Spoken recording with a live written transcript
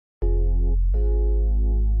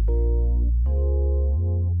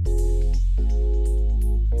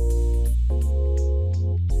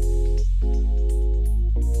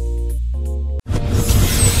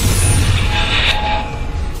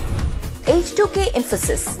H2K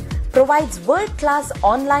Infosys provides world-class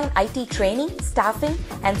online IT training, staffing,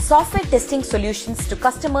 and software testing solutions to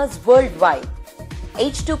customers worldwide.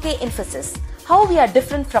 H2K Infosys, how we are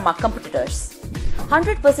different from our competitors.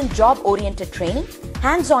 100% job-oriented training,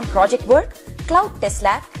 hands-on project work, cloud test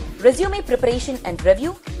lab, resume preparation and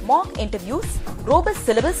review, mock interviews, robust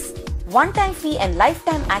syllabus, one-time fee and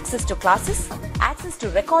lifetime access to classes, access to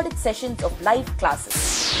recorded sessions of live classes.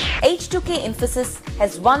 H2K Infosys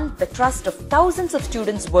has won the trust of thousands of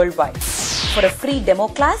students worldwide. For a free demo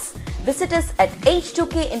class, visit us at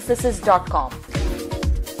h2kinfosys.com.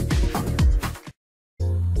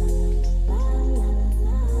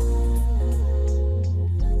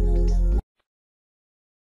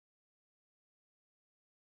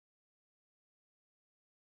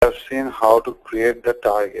 Have seen how to create the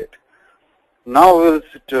target. Now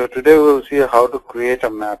today we'll see how to create a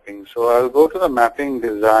mapping. So I'll go to the mapping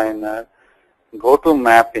designer, go to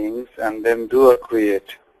mappings, and then do a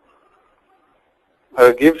create.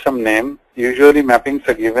 I'll give some name. Usually mappings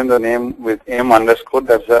are given the name with m underscore.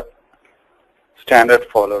 That's the standard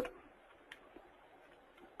followed.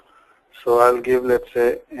 So I'll give, let's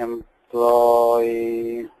say,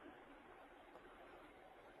 employee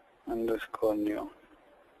underscore new.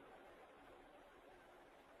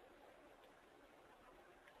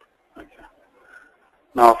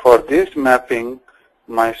 Now for this mapping,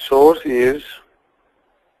 my source is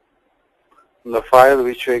the file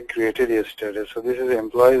which I created yesterday. So this is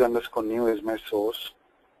employees underscore new is my source.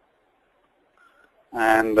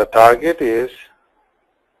 And the target is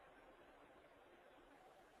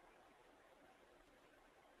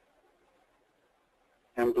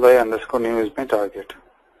employee underscore new is my target.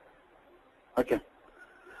 Okay.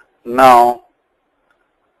 Now,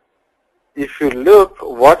 if you look,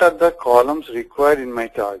 what are the columns required in my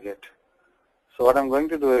target? So what I'm going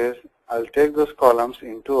to do is, I'll take those columns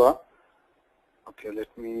into a, okay, let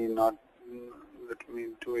me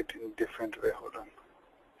do it in a different way, hold on.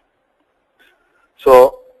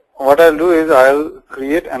 So what I'll do is, I'll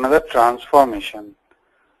create another transformation.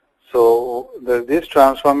 So this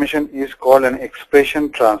transformation is called an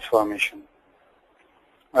expression transformation.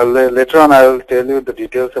 Later on I will tell you the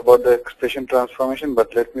details about the expression transformation,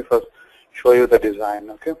 but let me first show you the design,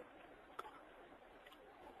 okay?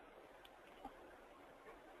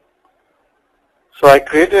 So I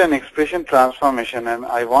created an expression transformation and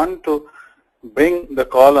I want to bring the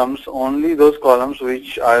columns, only those columns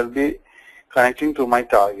which I'll be connecting to my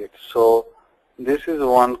target. So this is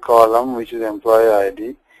one column which is employee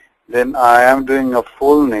ID. Then I am doing a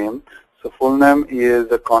full name. So full name is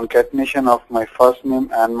the concatenation of my first name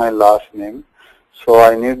and my last name. So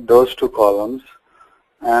I need those two columns.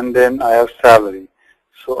 And then I have salary.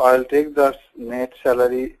 So I'll take the net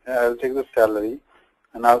salary, I'll take the salary,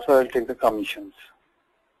 and also I'll take the commissions.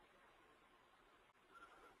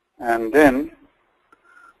 And then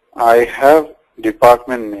I have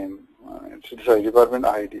department name, sorry, department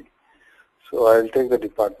ID. So I'll take the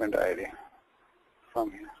department ID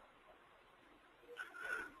from here.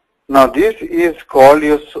 Now this is called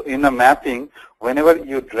in a mapping, whenever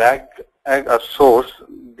you drag a source,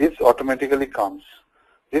 this automatically comes.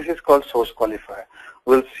 This is called source qualifier.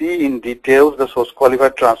 We'll see in details the source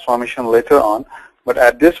qualifier transformation later on, but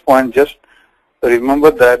at this point just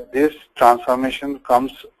remember that this transformation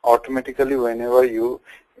comes automatically whenever you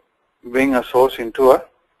bring a source into a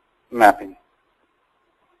mapping.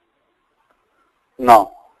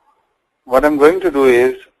 Now, what I'm going to do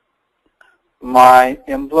is, my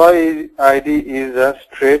employee ID is a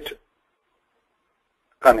straight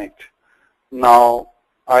connect. Now,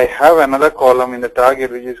 I have another column in the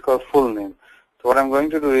target which is called full name. So what I'm going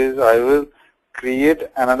to do is, I will create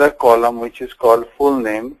another column which is called full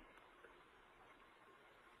name.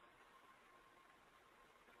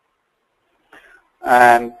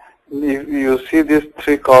 And if you see these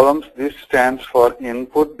three columns, this stands for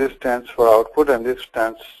input, this stands for output, and this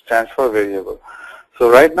stands for variable. So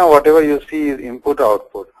right now whatever you see is input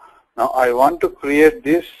output. Now I want to create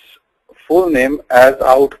this full name as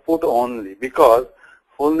output only, because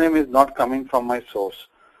full name is not coming from my source.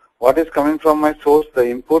 What is coming from my source? The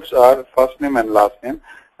inputs are first name and last name,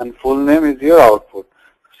 and full name is your output.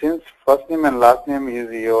 Since first name and last name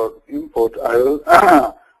is your input, I will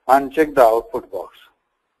uncheck the output box.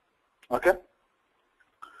 Okay?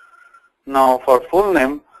 Now for full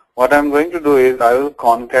name, what I'm going to do is, I will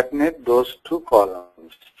concatenate those two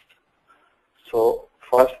columns. So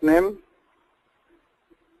first name,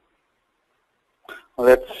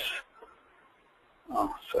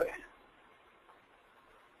 sorry.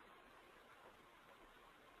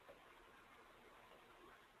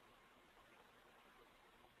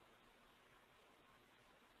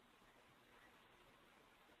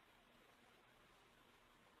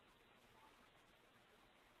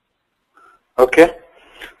 Okay.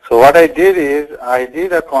 So what I did is I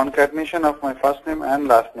did a concatenation of my first name and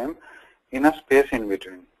last name in a space in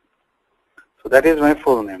between. So that is my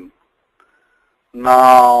full name.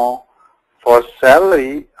 Now for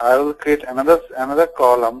salary, I will create another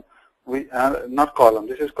column. Not column.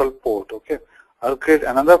 This is called port. Okay. I will create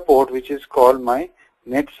another port which is called my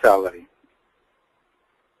net salary.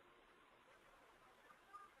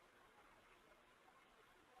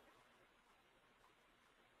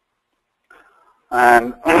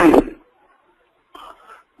 And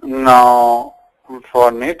now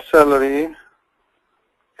for net salary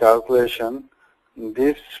calculation,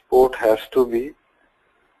 this port has to be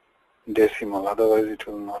decimal, otherwise it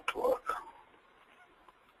will not work.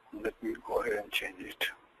 Let me go ahead and change it.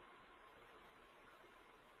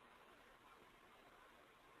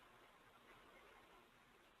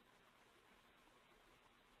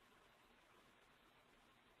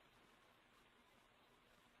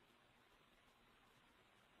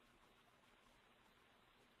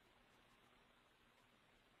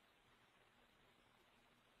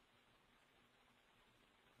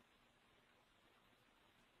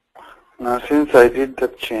 Now since I did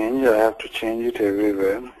that change, I have to change it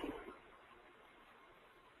everywhere.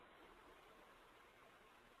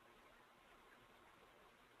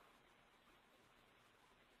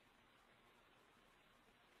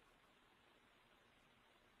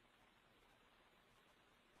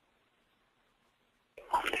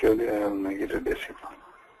 Actually, I will make it a decimal.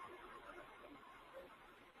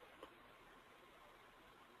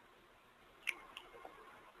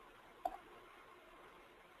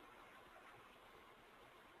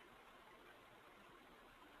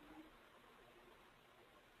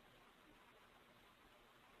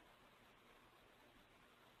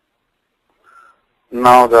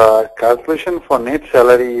 Now the calculation for net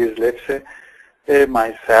salary is, let's say,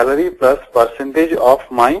 my salary plus percentage of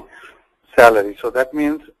my salary. So that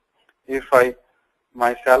means if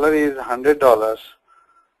my salary is $100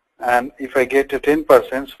 and if I get a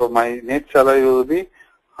 10%, so my net salary will be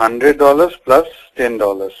 $100 plus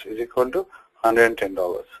 $10 is equal to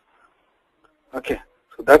 $110. Okay,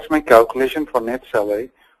 so that's my calculation for net salary.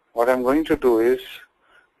 What I'm going to do is,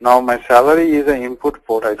 now my salary is an input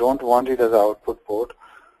port. I don't want it as an output port.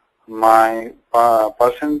 My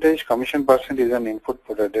commission percent is an input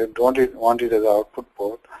port. I don't want it as an output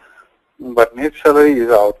port. But net salary is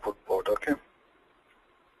an output port. Okay.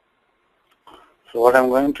 So what I'm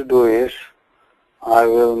going to do is, I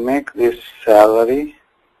will make this salary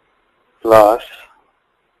plus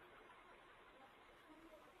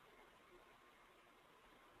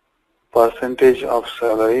percentage of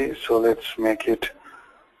salary. So let's make it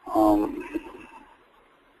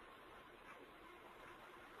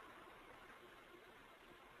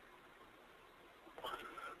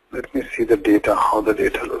let me see the data, how the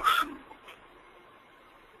data looks.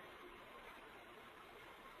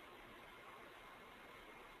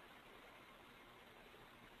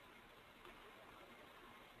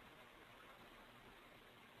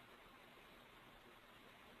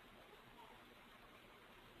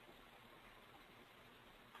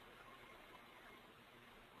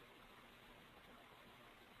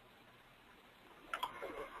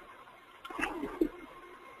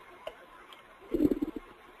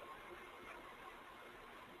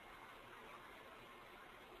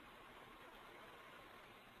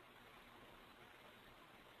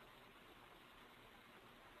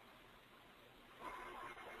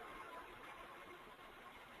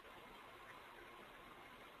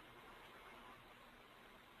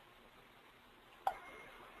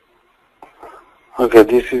 Okay,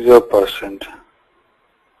 this is your percent.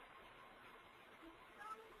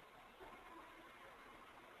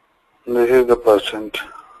 This is the percent.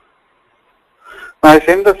 Now I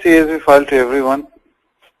send the CSV file to everyone.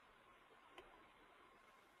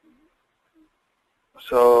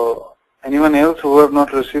 So anyone else who have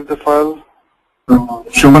not received the file?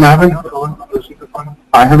 Shubhan,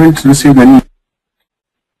 I haven't received any.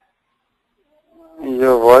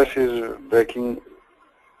 Your voice is breaking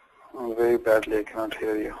very badly. I cannot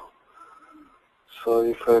hear you. So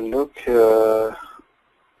if I look here,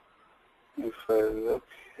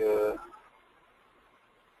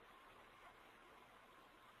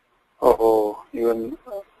 oh, even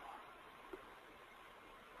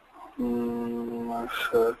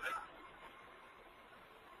search.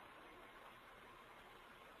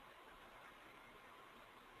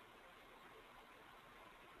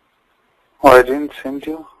 Oh, I didn't send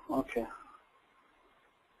you? Okay.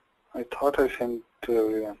 I thought I sent to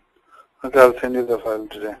everyone. Okay, I'll send you the file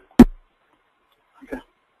today. Okay.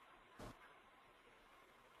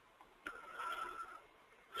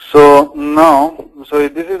 So now So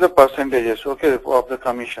this is the percentages, okay, of the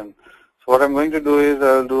commission. So what I'm going to do is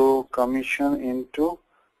I'll do commission into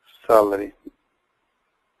salary.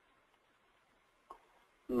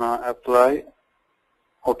 Now apply.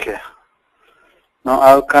 Okay. Now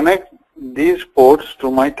I'll connect these ports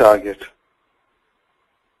to my target.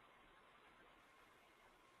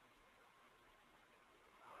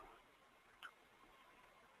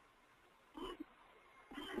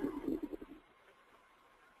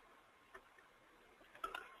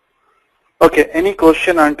 Okay, any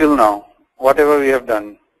question until now, whatever we have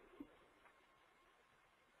done?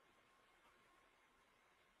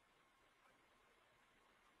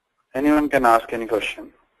 Anyone can ask any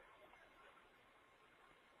question.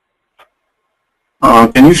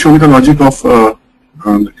 Can you show me the logic of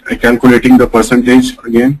calculating the percentage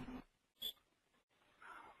again?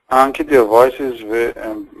 Ankit, your voice is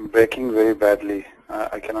breaking very badly.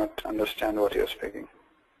 I cannot understand what you're speaking.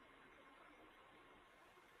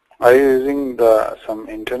 Are you using some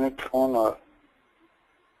internet phone or?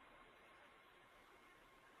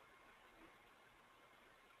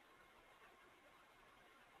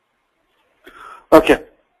 Okay.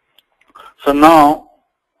 So now,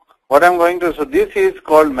 what I'm going to, so this is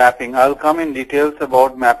called mapping. I'll come in details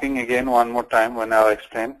about mapping again one more time when I'll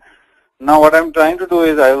explain. Now what I'm trying to do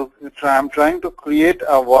is I'm trying to create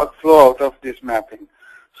a workflow out of this mapping.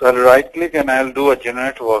 So I'll right click and I'll do a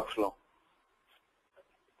generate workflow.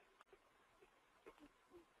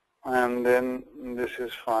 And then this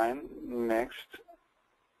is fine. Next,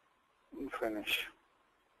 finish.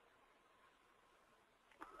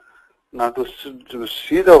 Now to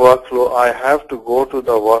see the workflow, I have to go to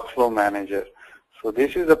the workflow manager. So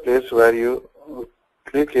this is the place where you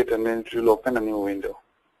click it and then it will open a new window.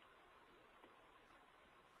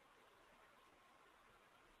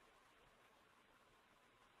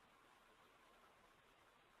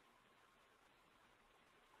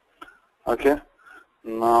 Okay.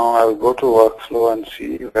 Now I will go to workflow and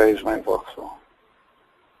see where is my workflow.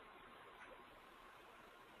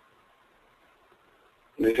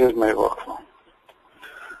 This is my workflow.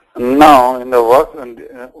 Now in the work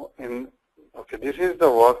okay, this is the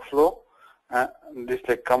workflow. This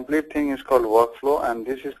like complete thing is called workflow, and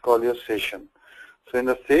this is called your session. So in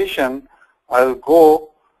the session, I'll go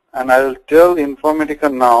and I'll tell Informatica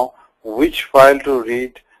now which file to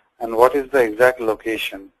read and what is the exact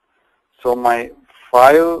location. So my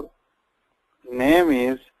file name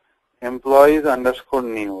is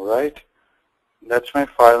employees_new, right? That's my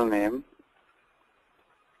file name.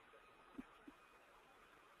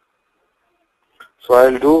 So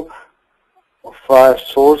I'll do file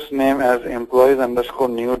source name as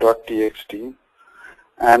employees_new.txt,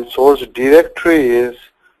 and source directory is,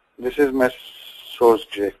 this is my source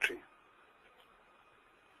directory.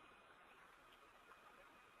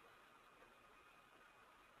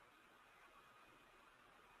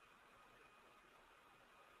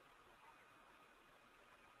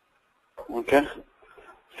 Okay.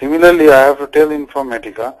 Similarly, I have to tell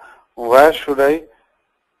Informatica where should I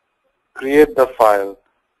create the file.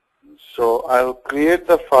 So I'll create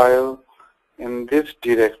the file in this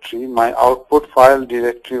directory. My output file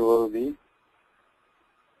directory will be,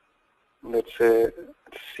 let's say,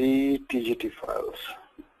 CTGT files.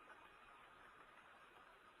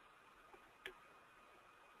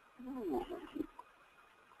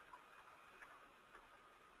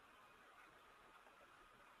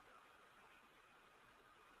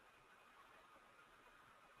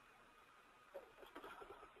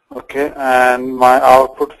 Okay, and my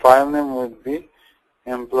output file name would be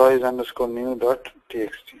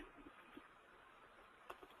employees_new.txt.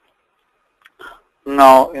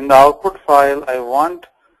 Now, in the output file, I want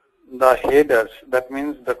the headers. That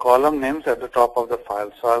means the column names at the top of the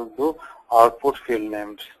file. So I'll do output field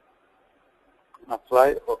names.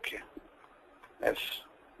 Apply, okay. Yes.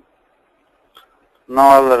 Now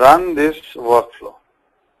I'll run this workflow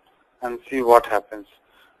and see what happens.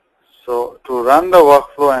 So to run the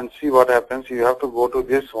workflow and see what happens, you have to go to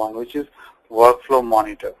this one, which is workflow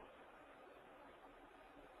monitor.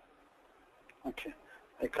 Okay,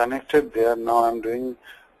 I connected there. Now I'm doing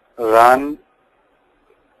run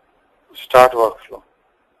start workflow.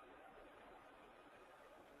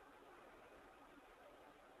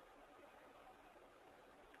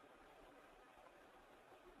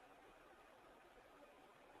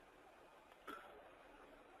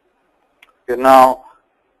 Okay, now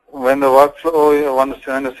when the workflow,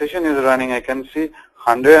 when the session is running, I can see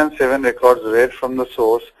 107 records read from the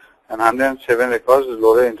source and 107 records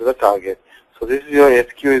loaded into the target. So this is your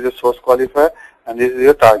SQ is the source qualifier, and this is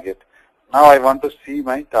your target. Now I want to see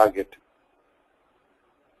my target.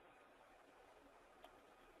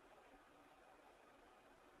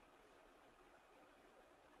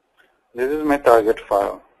 This is my target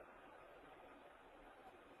file.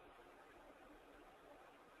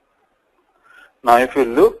 Now if you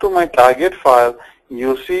look to my target file,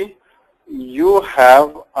 you see you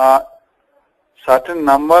have a certain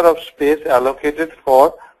number of space allocated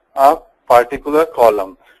for a particular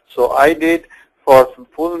column. So I did, for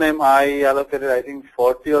full name I allocated I think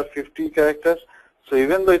 40 or 50 characters. So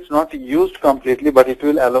even though it's not used completely, but it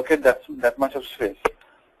will allocate that much of space.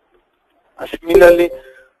 Similarly,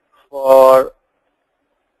 for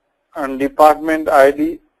department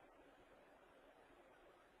ID,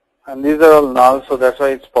 and these are all null, so that's why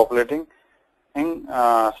it's populating in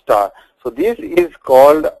star. So this is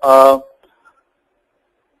called a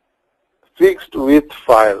fixed width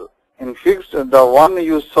file. In fixed, the one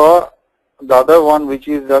you saw, the other one which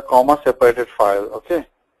is the comma separated file, okay.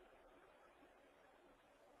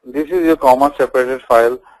 This is your comma separated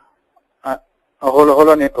file. Hold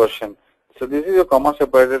on a question. So this is your comma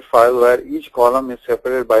separated file where each column is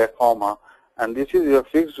separated by a comma, and this is your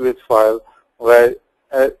fixed width file where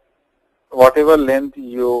whatever length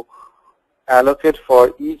you allocate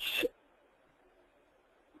for each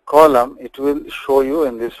column, it will show you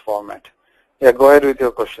in this format. Yeah, go ahead with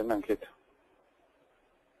your question, Ankit.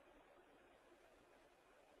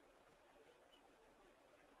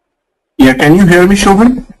 Yeah, can you hear me,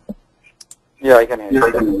 Shobhan? Yeah, I can hear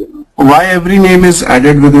you. Why every name is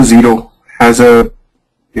added with a 0 as a,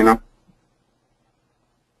 you know?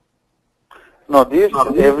 No, this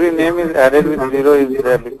every name is added with 0 is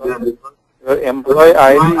there because your employee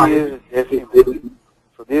ID is decimal.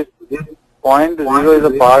 So this point 0 is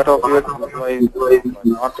a part of your employee,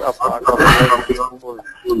 not a part of your full.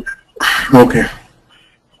 Okay.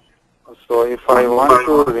 So if I want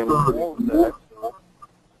to remove that,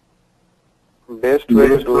 best way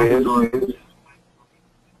to do is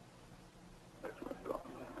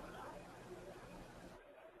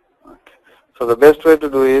so the best way to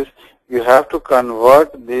do is you have to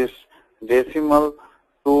convert this decimal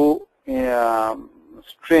to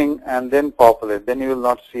string and then populate. Then you will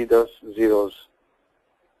not see those zeros.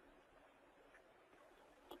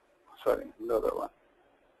 Sorry, the other one.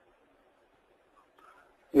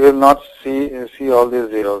 You will not see all these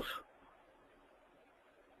zeros.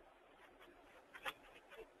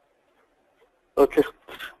 Okay.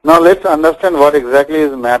 Now let's understand what exactly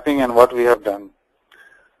is mapping and what we have done.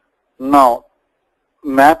 Now,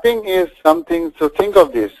 mapping is something, so think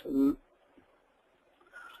of this.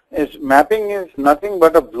 Mapping is nothing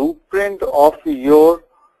but a blueprint of your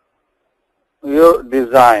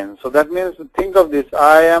design. So that means, think of this.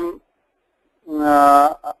 I am,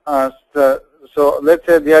 so let's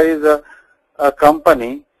say there is a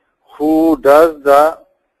company who does the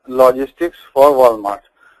logistics for Walmart.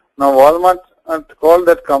 Now Walmart called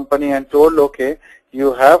that company and told, okay,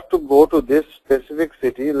 you have to go to this specific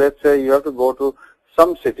city. Let's say you have to go to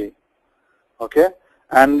some city, okay,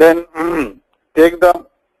 and then take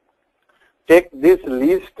this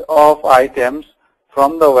list of items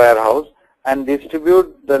from the warehouse and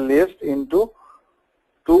distribute the list to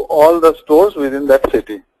all the stores within that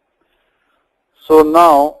city. So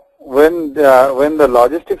now, when the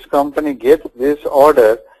logistics company gets this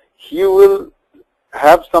order, he will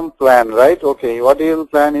have some plan, right? Okay, what he will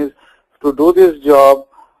plan is, to do this job,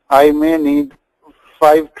 I may need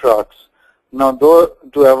 5 trucks. Now, though,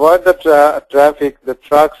 to avoid the traffic, the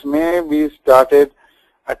trucks may be started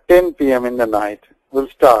at 10 p.m. in the night. Will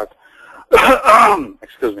start.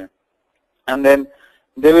 Excuse me. And then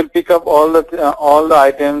they will pick up all the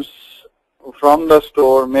items from the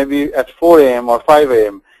store maybe at 4 a.m. or 5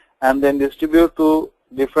 a.m. and then distribute to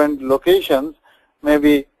different locations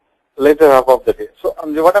maybe later half of the day. So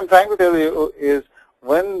what I'm trying to tell you is,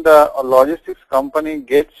 when the logistics company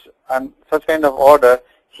gets such kind of order,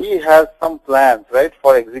 he has some plans, right,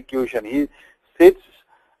 for execution. He sits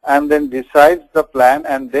and then decides the plan,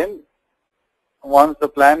 and then once the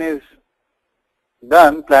plan is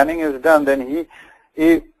done, planning is done, then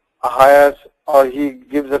he hires or he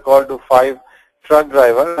gives a call to 5 truck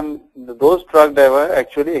drivers, and those truck driver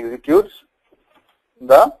actually executes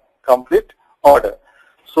the complete order.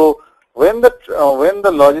 So when the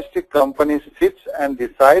logistic company sits and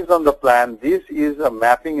decides on the plan, this is a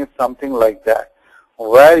mapping is something like that,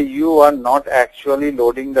 where you are not actually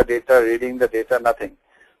loading the data, reading the data, nothing.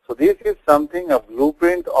 So this is something, a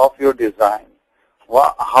blueprint of your design,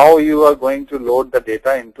 how you are going to load the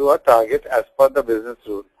data into a target as per the business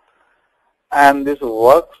rule. And this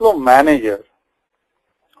workflow manager,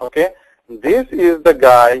 okay, this is the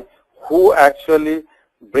guy who actually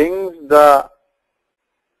brings the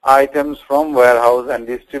items from warehouse and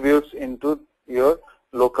distributes into your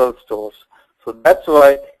local stores. So that's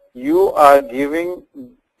why you are giving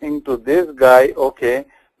into this guy, okay,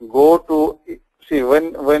 go to, see,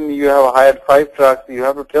 when you have hired 5 trucks, you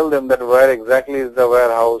have to tell them that where exactly is the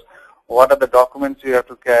warehouse, what are the documents you have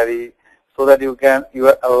to carry, so that you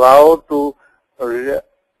are allowed to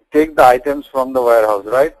take the items from the warehouse,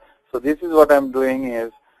 right? So this is what I'm doing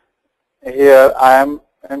is, here I'm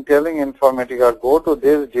telling Informatica, go to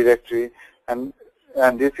this directory, and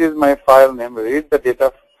this is my file name, read the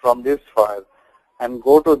data from this file, and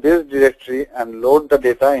go to this directory and load the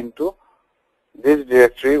data into this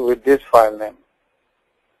directory with this file name.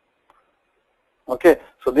 Okay,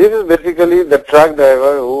 so this is basically the truck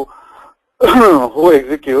driver who who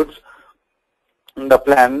executes the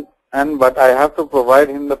plan, but I have to provide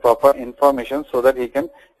him the proper information so that he can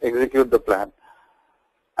execute the plan.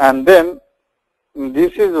 And then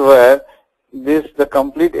this is where the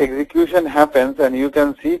complete execution happens, and you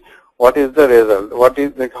can see what is the result, what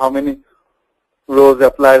is, like, how many rows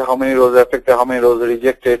applied, how many rows affected, how many rows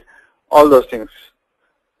rejected, all those things.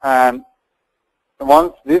 And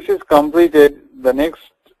once this is completed, the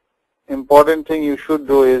next important thing you should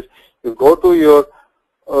do is you go to your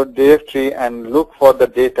directory and look for the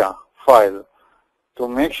data file to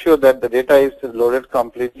make sure that the data is loaded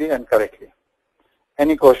completely and correctly.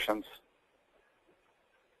 Any questions?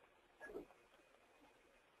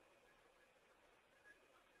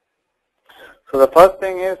 So the first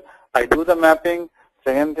thing is I do the mapping.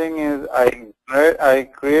 Second thing is I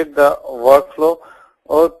create the workflow,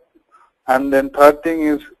 and then third thing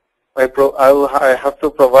is I have to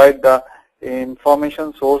provide the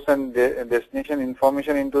information source and destination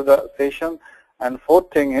information into the session, and fourth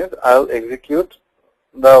thing is I'll execute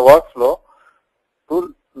the workflow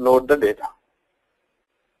to load the data.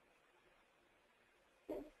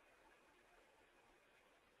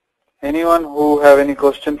 Anyone who have any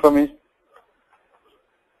question for me?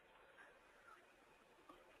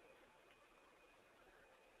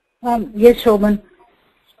 Yes, Shobhan.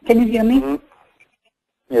 Can you hear me?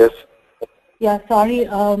 Yes. Yeah, sorry.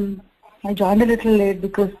 I joined a little late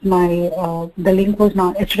because my the link was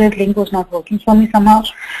not, yesterday's link was not working for me somehow.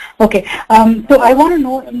 Okay. So I want to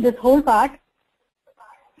know in this whole part,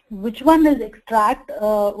 which one is extract,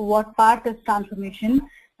 what part is transformation,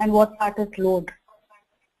 and what part is load?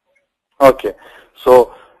 Okay.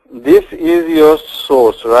 So this is your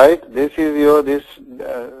source, right? This is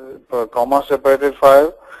your comma separated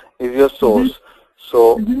file is your source.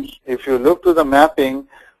 So if you look to the mapping,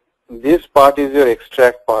 this part is your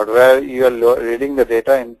extract part where you are reading the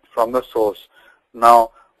data from the source.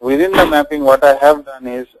 Now within the mapping, what I have done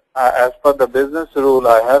is, as per the business rule,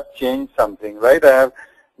 I have changed something, right? I have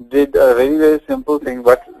did a very, very simple thing,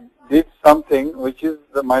 but did something which is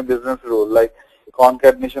my business rule, like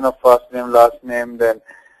concatenation of first name, last name, then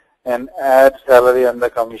and add salary and the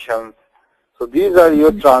commissions. So these are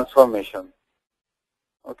your transformations.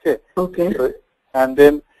 Okay. Okay. So, and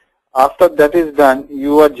then after that is done,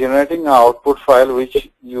 you are generating an output file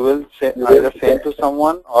which you will either send to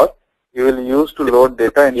someone or you will use to load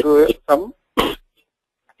data into some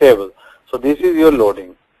table. So this is your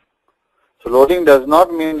loading. So loading does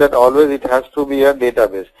not mean that always it has to be a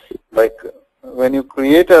database. Like when you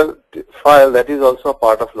create a file, that is also a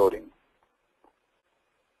part of loading.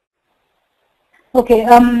 Okay.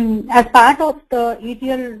 As part of the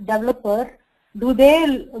ETL developer, do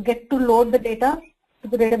they get to load the data to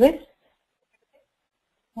the database?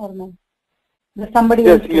 Or no? Somebody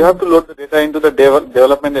yes, you have to load the data into the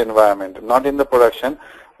development environment, not in the production.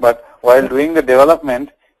 But while doing the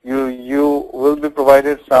development, you will be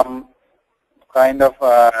provided some kind of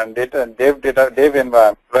dev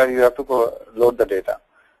environment where you have to load the data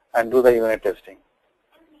and do the unit testing.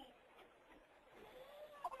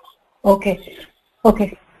 Okay.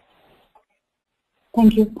 Okay.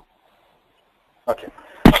 Thank you. Okay.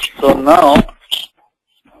 So now,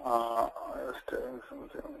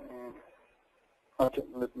 okay,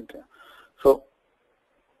 let me tell. So,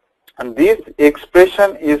 and this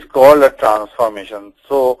expression is called a transformation.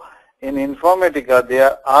 So, in Informatica,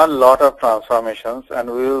 there are a lot of transformations, and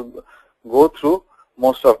we will go through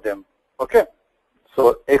most of them. Okay.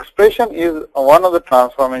 So, expression is one of the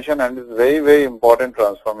transformation, and is very, very important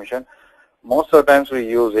transformation. Most of the times we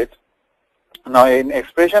use it. Now, in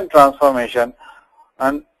expression transformation,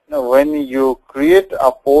 and when you create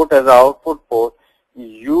a port as an output port,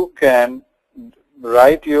 you can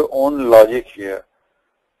write your own logic here.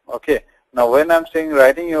 Okay. Now, when I'm saying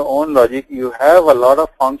writing your own logic, you have a lot of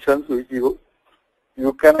functions which you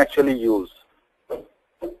can actually use.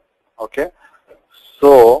 Okay.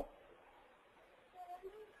 So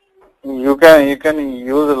you can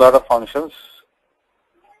use a lot of functions.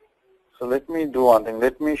 So let me do one thing.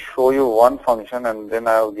 Let me show you one function, and then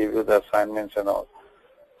I'll give you the assignments and all.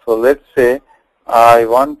 So let's say I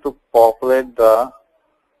want to populate the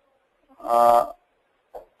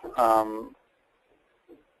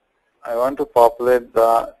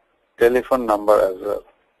telephone number as well.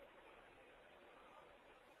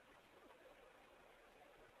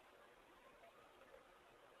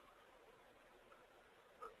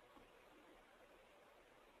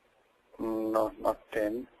 No, not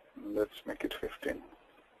 10. Let's make it 15.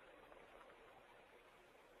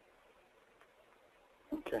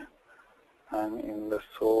 Okay. And in the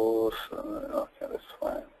source, okay, that's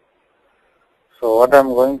fine. So what I'm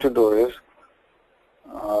going to do is,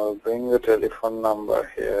 I'll bring the telephone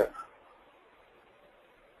number here.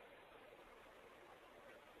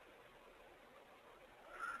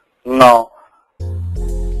 Now,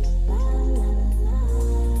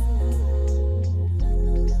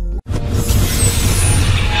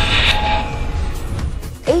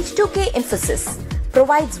 H2K Infosys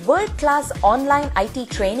provides world-class online IT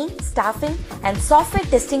training, staffing, and software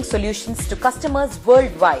testing solutions to customers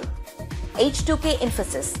worldwide. H2K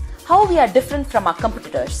Infosys, how we are different from our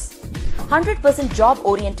competitors. 100%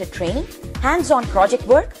 job-oriented training, hands-on project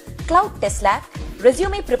work, cloud test lab,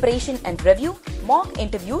 resume preparation and review, mock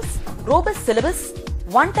interviews, robust syllabus,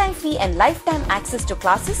 one-time fee and lifetime access to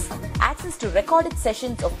classes, access to recorded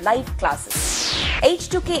sessions of live classes.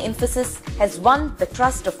 H2K Infosys has won the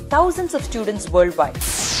trust of thousands of students worldwide.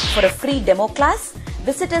 For a free demo class,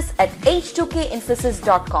 visit us at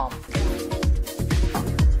h2kinfosys.com.